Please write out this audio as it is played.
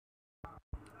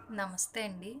నమస్తే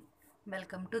అండి.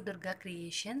 Welcome to Durga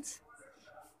creations.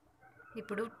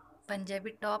 ఇప్పుడు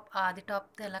పంజాబీ టాప్ ఆది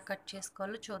టాప్తో ఎలా కట్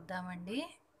చేసుకోవాలో చూద్దామండి.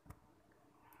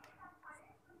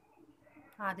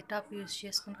 ఆది టాప్ యూజ్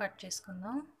చేసుకుని కట్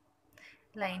చేసుకుందాం.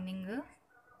 లైనింగ్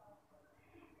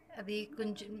అది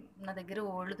కొంచెం నా దగ్గర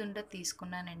ఓల్డ్ ఉంటే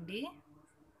తీసుకున్నానండి.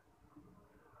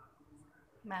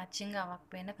 మ్యాచింగ్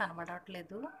అవ్వకపోయినా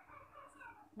కనబడట్లేదు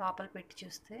లోపల పెట్టి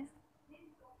చూస్తే.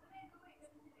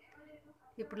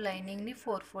 ఇప్పుడు లైనింగ్ని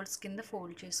 4 ఫోల్డ్స్ కింద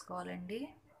ఫోల్డ్ చేసుకోవాలండి.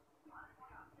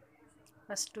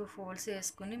 ఫస్ట్ 2 ఫోల్డ్స్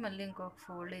వేసుకుని మళ్ళీ ఇంకొక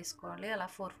ఫోల్డ్ వేసుకోవాలి. అలా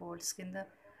 4 ఫోల్డ్స్ కింద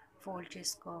ఫోల్డ్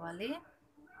చేసుకోవాలి.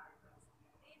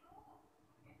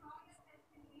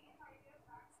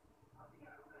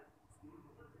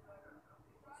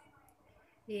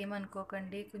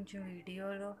 ఏమనుకోకండి, కొంచెం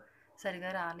వీడియోలో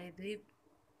సరిగా రాలేదు.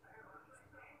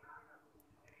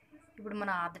 ఇప్పుడు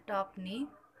మన ఆది టాప్ని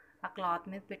ఆ క్లాత్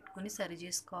మీద పెట్టుకుని సరి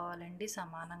చేసుకోవాలండి.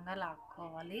 సమానంగా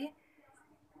లాక్కోవాలి.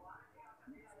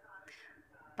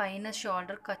 పైన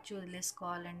షోల్డర్ ఖర్చు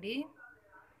వదిలేసుకోవాలండి.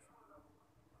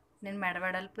 నేను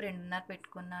మెడవెడల్పు 2.5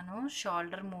 పెట్టుకున్నాను,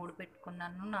 షోల్డర్ 3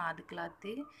 పెట్టుకున్నాను. నా ఆది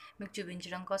క్లాత్ది మీకు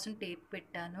చూపించడం కోసం టేప్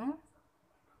పెట్టాను.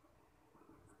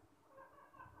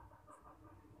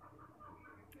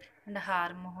 అండ్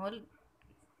హార్మ్ హోల్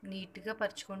నీట్గా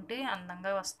పరుచుకుంటే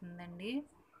అందంగా వస్తుందండి.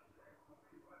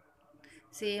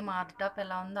 సేమ్ ఆది టాప్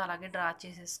ఎలా ఉందో అలాగే డ్రా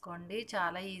చేసేసుకోండి.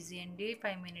 చాలా ఈజీ అండి,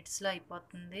 5 మినిట్స్లో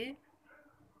అయిపోతుంది.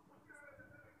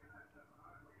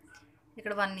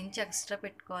 ఇక్కడ 1 ఇంచ్ ఎక్స్ట్రా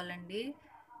పెట్టుకోవాలండి,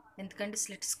 ఎందుకంటే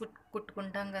స్లిట్స్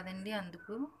కుట్టుకుంటాం కదండి,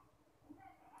 అందుకు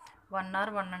 1 or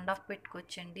 1.5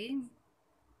 పెట్టుకోవచ్చండి.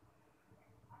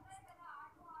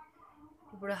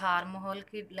 ఇప్పుడు హార్మ్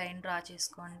హోల్కి లైన్ డ్రా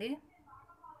చేసుకోండి.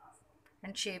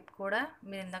 అండ్ షేప్ కూడా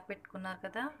మీరు ఇందాక పెట్టుకున్నారు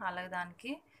కదా, అలాగే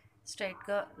దానికి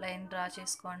స్ట్రైట్గా లైన్ డ్రా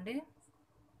చేసుకోండి.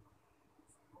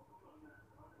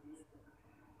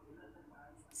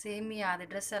 సేమ్ మీ ఆది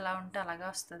డ్రెస్ ఎలా ఉంటే అలాగే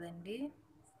వస్తుందండి.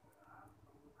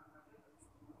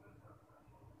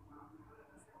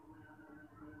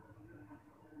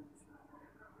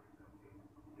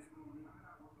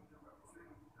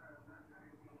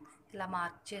 ఇలా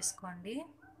మార్క్ చేసుకోండి.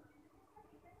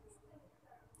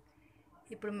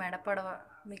 ఇప్పుడు మెడ పొడవ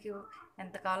మీకు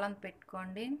ఎంత కావాలో అంత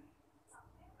పెట్టుకోండి.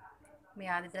 మీ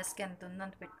ఆది డ్రెస్కి ఎంత ఉందో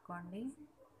అంత పెట్టుకోండి.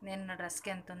 నేను నా డ్రెస్కి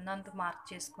ఎంత ఉందో అంత మార్క్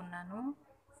చేసుకున్నాను.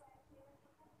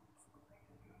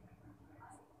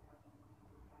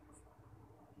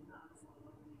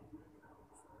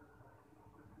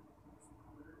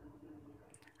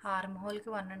 హార్మ్ హోల్కి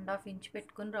 1.5 ఇంచ్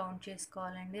పెట్టుకుని రౌండ్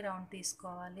చేసుకోవాలండి. రౌండ్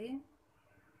తీసుకోవాలి.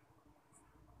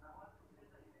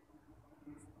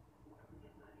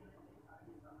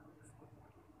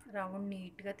 రౌండ్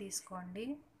నీట్గా తీసుకోండి.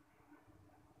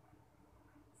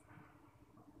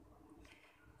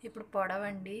 ఇప్పుడు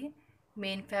పొడవండి,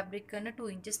 మెయిన్ ఫ్యాబ్రిక్ కన్నా 2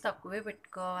 ఇంచెస్ తక్కువే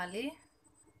పెట్టుకోవాలి.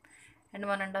 అండ్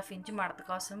 1.5 ఇంచ్ మడత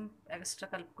కోసం ఎక్స్ట్రా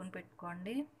కలుపుకొని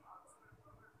పెట్టుకోండి.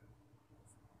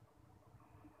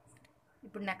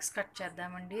 ఇప్పుడు నెక్స్ట్ కట్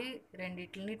చేద్దామండి.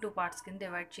 రెండిటిని 2 పార్ట్స్ కింద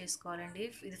డివైడ్ చేసుకోవాలండి.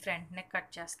 ఇది ఫ్రంట్ నెక్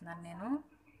కట్ చేస్తున్నాను. నేను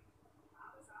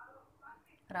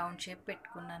రౌండ్ షేప్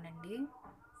పెట్టుకున్నానండి.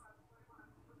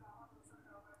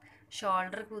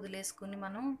 షోల్డర్కి వదిలేసుకుని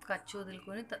మనం ఖర్చు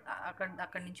వదులుకొని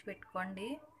అక్కడి నుంచి పెట్టుకోండి.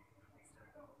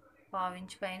 1/2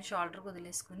 ఇంచ్ పైన షోల్డర్కి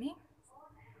వదిలేసుకుని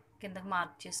కిందకి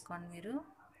మార్క్ చేసుకోండి. మీరు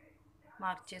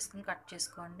మార్క్ చేసుకుని కట్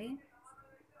చేసుకోండి.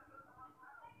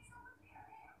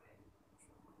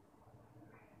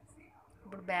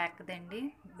 ఇప్పుడు బ్యాక్దండి,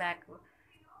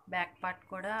 బ్యాక్ పార్ట్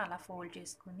కూడా అలా ఫోల్డ్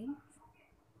చేసుకుని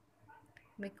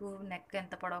మీకు నెక్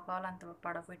ఎంత పొడవు కావాలో అంత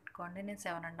పొడవు పెట్టుకోండి. నేను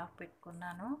 7.5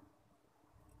 పెట్టుకున్నాను.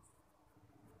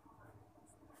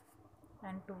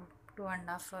 అండ్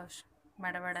 2.5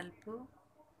 మెడ వెడల్పు.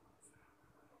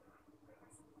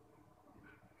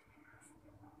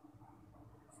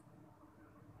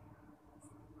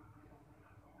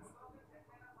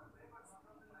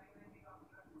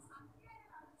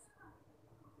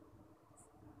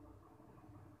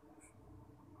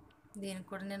 దీనికి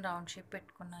కూడా నేను రౌండ్ షేప్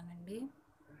పెట్టుకున్నానండి.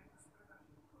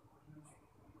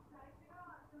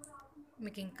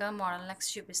 మీకు ఇంకా మోడల్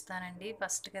నెక్స్ట్ చూపిస్తానండి.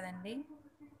 ఫస్ట్ కదండి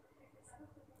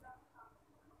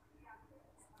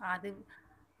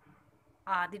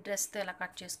ఆది డ్రెస్తో ఎలా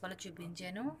కట్ చేసుకోవాలో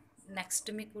చూపించాను. నెక్స్ట్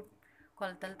మీకు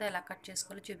కొలతలతో ఎలా కట్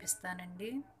చేసుకోవాలో చూపిస్తానండి.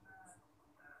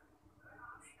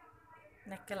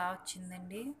 నెక్ ఎలా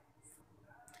వచ్చిందండి.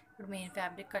 ఇప్పుడు మెయిన్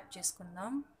ఫ్యాబ్రిక్ కట్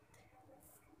చేసుకుందాం.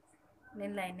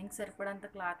 నేను లైనింగ్ సరిపడంత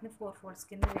క్లాత్ని 4 ఫోల్డ్స్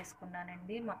కింద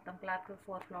వేసుకున్నానండి. మొత్తం క్లాత్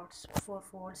 4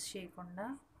 ఫోల్డ్స్ చేయకుండా.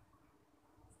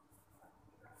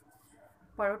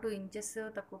 పొడవు 2 ఇంచెస్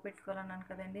తక్కువ పెట్టుకోవాలన్నాను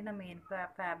కదండి. నా మెయిన్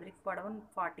ఫ్యాబ్రిక్ పొడవు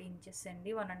 40 ఇంచెస్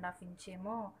అండి. 1.5 ఇంచ్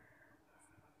ఏమో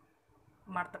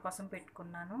మడత కోసం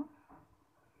పెట్టుకున్నాను.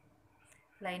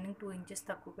 లైనింగ్ 2 ఇంచెస్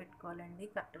తక్కువ పెట్టుకోవాలండి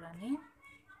కరెక్ట్గాని.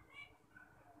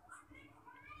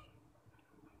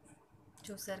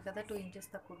 చూసారు కదా, 2 ఇంచెస్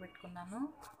తక్కువ పెట్టుకున్నాను.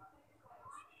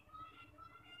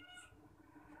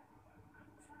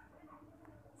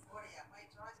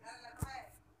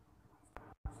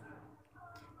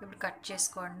 ఇప్పుడు కట్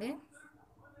చేసుకోండి.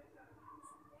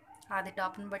 ఆది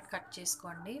టాప్ని బట్టి కట్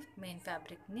చేసుకోండి, మెయిన్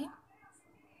ఫ్యాబ్రిక్ని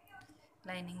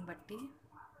లైనింగ్ బట్టి.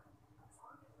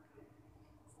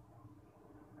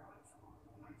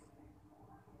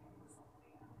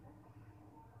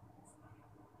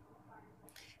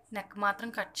 నెక్ మాత్రం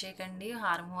కట్ చేయకండి,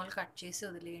 హార్మ్ హోల్ కట్ చేసి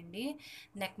వదిలేయండి.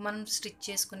 నెక్ మనం స్టిచ్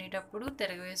చేసుకునేటప్పుడు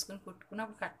తిరగవేసుకుని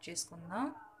కుట్టుకున్నప్పుడు కట్ చేసుకుందాం.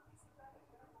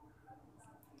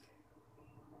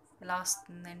 ఇలా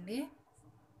వస్తుందండి.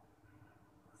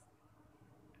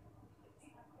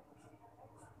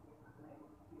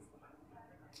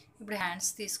 ఇప్పుడు హ్యాండ్స్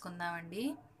తీసుకుందామండి.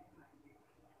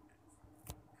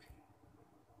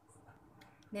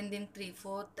 నేను దీన్ని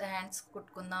 3/4 హ్యాండ్స్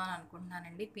కుట్టుకుందాం అని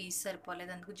అనుకుంటున్నానండి. పీస్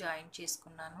సరిపోలేదు, అందుకు జాయింట్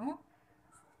చేసుకున్నాను.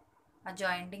 ఆ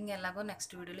జాయింటింగ్ ఎలాగో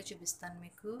నెక్స్ట్ వీడియోలో చూపిస్తాను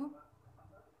మీకు.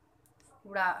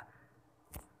 ఇప్పుడు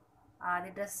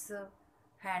ఆది డ్రెస్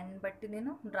హ్యాండ్ బట్టి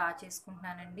నేను డ్రా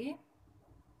చేసుకుంటున్నానండి.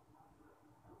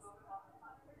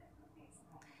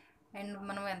 అండ్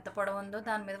మనం ఎంత పొడవు ఉందో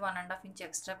దాని మీద 1.5 ఇంచ్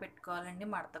ఎక్స్ట్రా పెట్టుకోవాలండి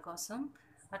మడత కోసం.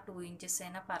 ఆ 2 ఇంచెస్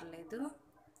అయినా పర్లేదు.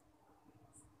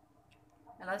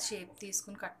 అలా షేప్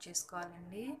తీసుకుని కట్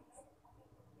చేసుకోవాలండి.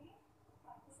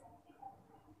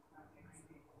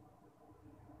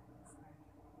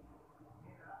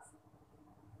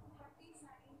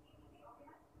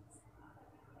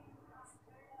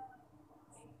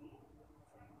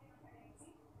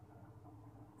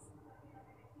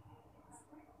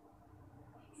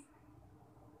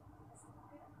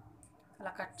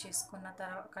 అలా కట్ చేసుకున్న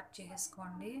తర్వాత కట్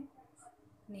చేసుకోండి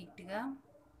నీట్గా.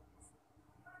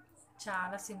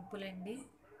 చాలా సింపుల్ అండి.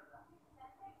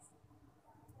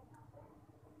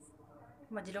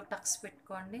 మధ్యలో టక్స్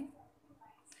పెట్టుకోండి.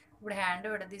 ఇప్పుడు హ్యాండ్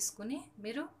విడదీసుకుని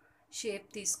మీరు షేప్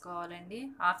తీసుకోవాలండి.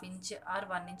 1/2 ఇంచ్ ఆర్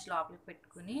 1 ఇంచ్ లోపలికి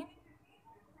పెట్టుకుని.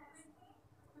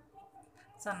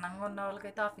 సన్నంగా ఉన్న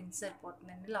వాళ్ళకైతే 1/2 ఇంచ్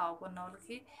సరిపోతుందండి. లావుగా ఉన్న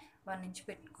వాళ్ళకి 1 ఇంచ్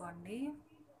పెట్టుకోండి.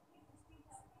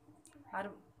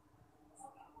 ఆర్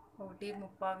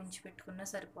 1.75 ఇంచ్ పెట్టుకున్నా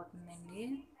సరిపోతుందండి.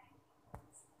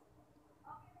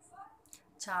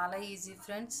 చాలా ఈజీ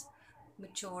ఫ్రెండ్స్,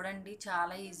 మీరు చూడండి.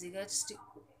 చాలా ఈజీగా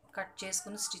కట్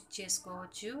చేసుకుని స్టిచ్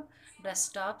చేసుకోవచ్చు. డ్రెస్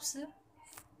టాప్స్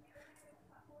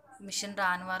మిషన్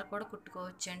రాని వారు కూడా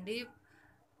కుట్టుకోవచ్చండి.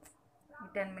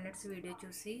 10 మినిట్స్ వీడియో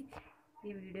చూసి.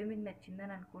 ఈ వీడియో మీకు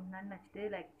నచ్చిందని అనుకుంటున్నాను. నచ్చితే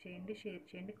లైక్ చేయండి, షేర్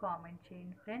చేయండి, కామెంట్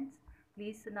చేయండి ఫ్రెండ్స్.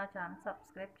 ప్లీజ్ నా ఛానల్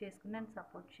సబ్స్క్రైబ్ చేసుకుని నన్ను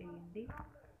సపోర్ట్ చేయండి.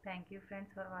 Thank you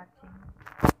friends for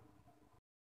watching.